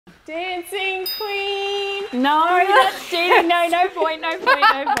Dancing Queen. No, that's cheating. No, no point, no point,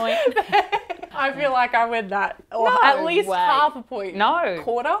 no point. I feel like I win that. Or No at least way. half a point. No.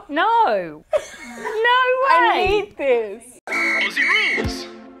 Quarter? No. No way. I need this. Aussie rules.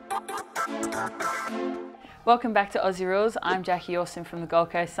 Welcome back to Aussie Rules. I'm Jacqui Yorston from the Gold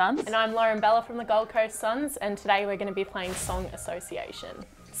Coast Suns. And I'm Bella from the Gold Coast Suns, and today we're going to be playing Song Association.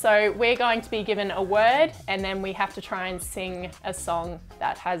 So we're going to be given a word, and then we have to try and sing a song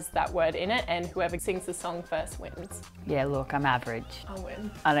that has that word in it, and whoever sings the song first wins. Yeah, look, I'm average. I'll win.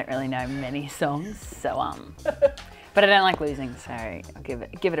 I don't really know many songs, so but I don't like losing, so I'll give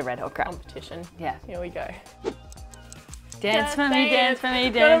it a red hot crack. Competition. Yeah. Here we go. Dance for me, dance for me,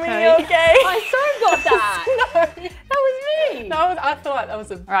 Gonna dance be for me. okay. I so got that. No. That was me. No, I feel like that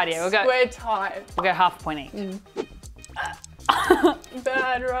was a Alrighty, we'll go. square tie. We'll go half a point each.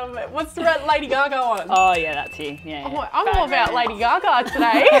 Bad Robert. What's the red Lady Gaga one? Oh yeah, that's you. Yeah. I'm yeah. all about Lady Gaga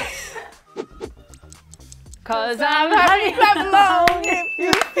today. Cause I'm I'm happy happy. clap along if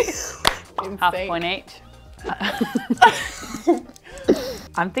you feel. Half a point each.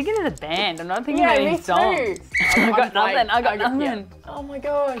 I'm thinking of the band. I'm not thinking of Yeah, any me songs. too. I got nothing. I got nothing. Yeah. Oh my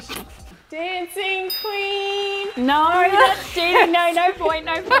gosh. Dancing Queen. No, that's cheating. No, no point.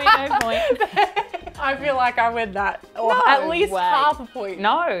 No point. No point. I feel like I win that. Or No at least way. half a point.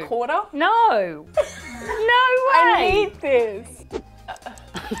 No. Quarter? No. No way. I need this.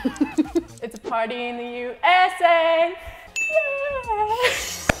 It's a party in the USA. Yeah.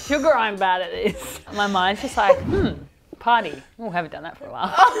 Sugar, I'm bad at this. My mind's just like, party. Oh, haven't done that for a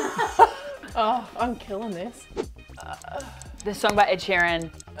while. Oh, I'm killing this. The song by Ed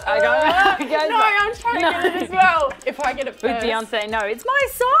Sheeran. No, I'm trying to get it as well. If I get it With first. Beyonce, no, it's my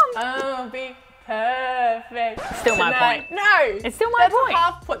song. I'll be perfect. Still my tonight. point. No. It's still my That's point. a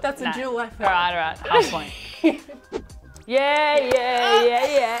half point. That's No. a dual effort. All right, half point. Yeah.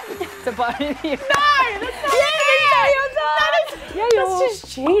 It's a party. No, No, that's not Yeah, That's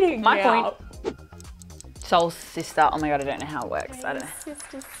just cheating. My now. point. Soul Sister. Oh my god, I don't know how it works. I don't know.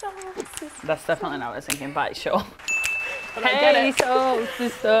 Sister, soul sister. That's definitely not what I was thinking, but sure. But I get Hey, it. Soul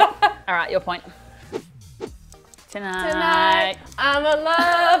Sister. All right, your point. Tonight, I'ma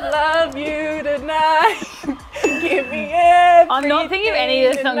love you tonight. Give me everything. I'm not thinking of any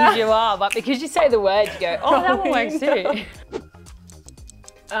of the songs tonight. you are, but because you say the words, you go, oh, that one works too.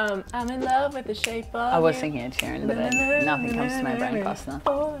 I'm in love with the shape of I was you. thinking Ed Sheeran, but then nothing comes to my brain fast enough.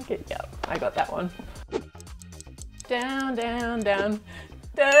 Oh, okay, yep, I got that one. Down, down, down.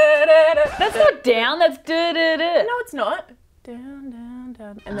 Da, da, da, That's da. not down, that's da-da-da. No, it's not. Down, down,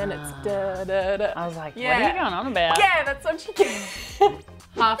 down. And then it's da, da, da. I was like, what Yeah. are you going on about? Yeah, that's what you get.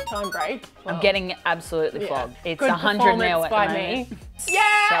 Half-time break. I'm getting absolutely Yeah. flogged. It's Good 100 nil performance at the by moment. me.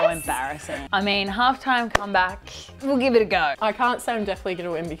 Yes! So embarrassing. I mean, halftime comeback, we'll give it a go. I can't say I'm definitely going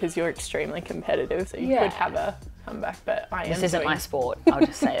to win because you're extremely competitive, so you Yeah. could have a comeback, but I am This isn't my doing- sport, I'll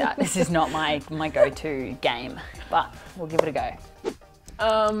just say that. This is not my go-to game, but we'll give it a go.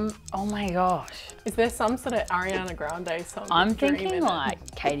 Oh my gosh. Is there some sort of Ariana Grande song? I'm with Dream thinking in it?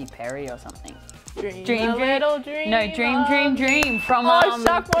 like Katy Perry or something. Dream a little dream. No, Dream from Oh,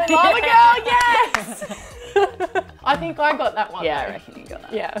 Shark Boy Mama Girl, yes! I think I got that one. Yeah, I though. reckon you got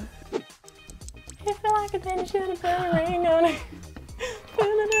that. Yeah. You feel like a then should have put a ring on it.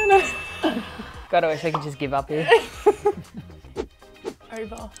 God, I wish I could just give up here.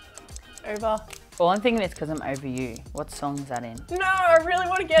 Over. All I'm thinking is because I'm over you. What song is that in? No, I really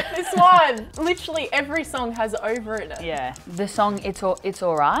want to get this one. Literally every song has over in it. Yeah. The song It's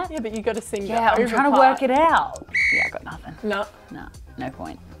Alright? Yeah, but you got to sing Yeah, the I'm over trying to part. work it out. Yeah, I got nothing. No. No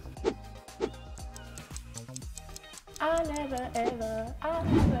point. I never ever. I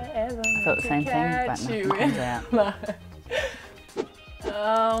thought the same thing, but nothing comes out.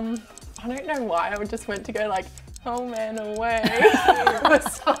 No. I don't know why. I just went to go like home and away. For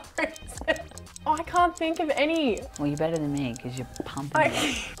some reason. Oh, I can't think of any. Well, you're better than me because you're pumping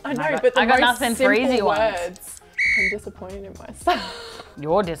it. I know, I got- but the I got most nothing for simple easy ones. words. I'm disappointed in myself.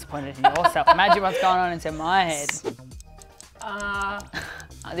 You're disappointed in yourself. Imagine what's going on inside my head.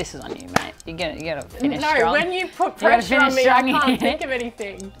 Oh, this is on you, mate. You gotta finish No, strong. when you put You gotta pressure on finish me, I strong can't here. think of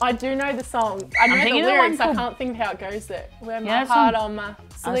anything. I do know the song. I know the thinking of the one lyrics. I called- can't think how it goes there. Wear my that's heart some- on my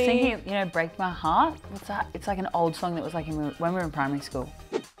sleeve. I was thinking, you know, Break My Heart? What's that? It's like an old song that was like when we were in primary school.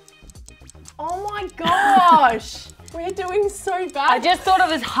 Oh my gosh. We're doing so bad. I just thought of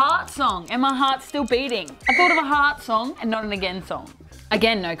his heart song and my heart's still beating. I thought of a heart song and not an again song.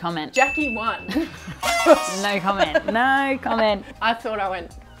 Again, no comment. Jacqui won. No comment. No comment. I thought I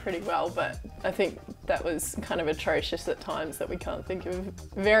went pretty well, but I think that was kind of atrocious at times that we can't think of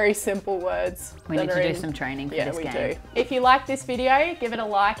very simple words. We need to do some training for this game. Yeah, we do. If you like this video, give it a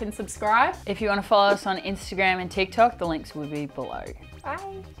like and subscribe. If you want to follow us on Instagram and TikTok, the links will be below.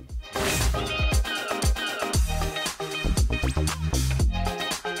 Bye.